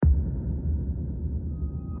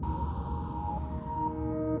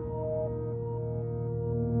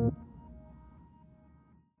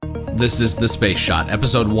This is The Space Shot,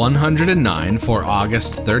 episode 109 for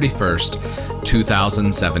August 31st,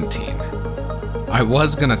 2017. I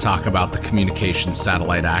was going to talk about the Communications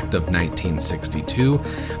Satellite Act of 1962,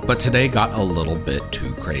 but today got a little bit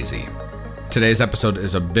too crazy. Today's episode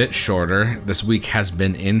is a bit shorter. This week has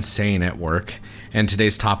been insane at work, and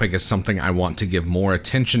today's topic is something I want to give more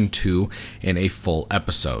attention to in a full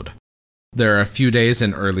episode. There are a few days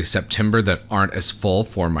in early September that aren't as full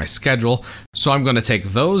for my schedule, so I'm going to take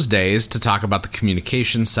those days to talk about the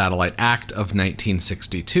Communications Satellite Act of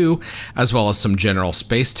 1962, as well as some general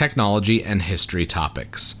space technology and history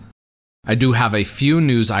topics. I do have a few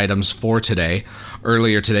news items for today.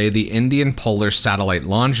 Earlier today, the Indian Polar Satellite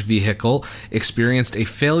Launch Vehicle experienced a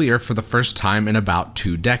failure for the first time in about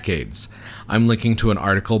 2 decades. I'm linking to an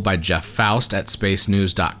article by Jeff Faust at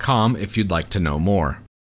spacenews.com if you'd like to know more.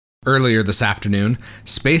 Earlier this afternoon,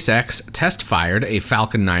 SpaceX test-fired a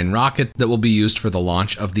Falcon 9 rocket that will be used for the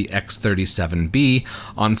launch of the X-37B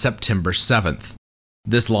on September 7th.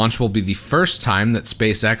 This launch will be the first time that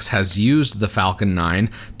SpaceX has used the Falcon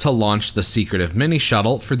 9 to launch the secretive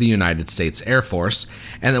mini-shuttle for the United States Air Force,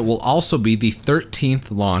 and it will also be the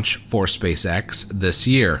 13th launch for SpaceX this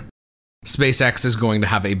year. SpaceX is going to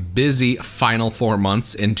have a busy final 4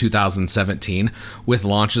 months in 2017 with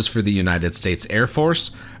launches for the United States Air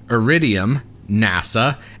Force, Iridium,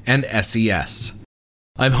 NASA, and SES.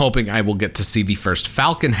 I'm hoping I will get to see the first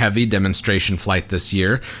Falcon Heavy demonstration flight this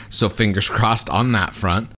year, so fingers crossed on that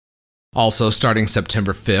front. Also, starting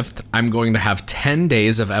September 5th, I'm going to have 10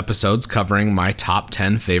 days of episodes covering my top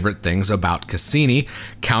 10 favorite things about Cassini,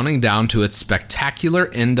 counting down to its spectacular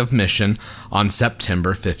end of mission on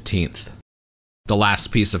September 15th. The last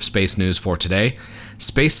piece of space news for today,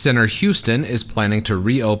 Space Center Houston is planning to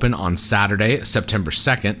reopen on Saturday, September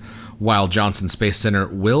 2nd. While Johnson Space Center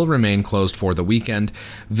will remain closed for the weekend,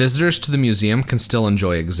 visitors to the museum can still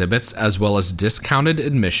enjoy exhibits as well as discounted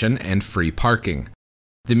admission and free parking.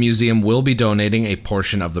 The museum will be donating a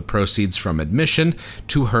portion of the proceeds from admission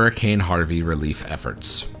to Hurricane Harvey relief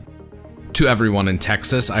efforts. To everyone in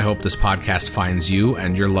Texas, I hope this podcast finds you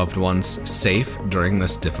and your loved ones safe during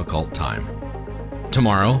this difficult time.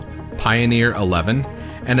 Tomorrow, Pioneer 11,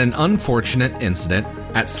 and an unfortunate incident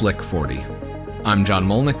at Slick 40. I'm John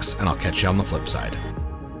Molnix, and I'll catch you on the flip side.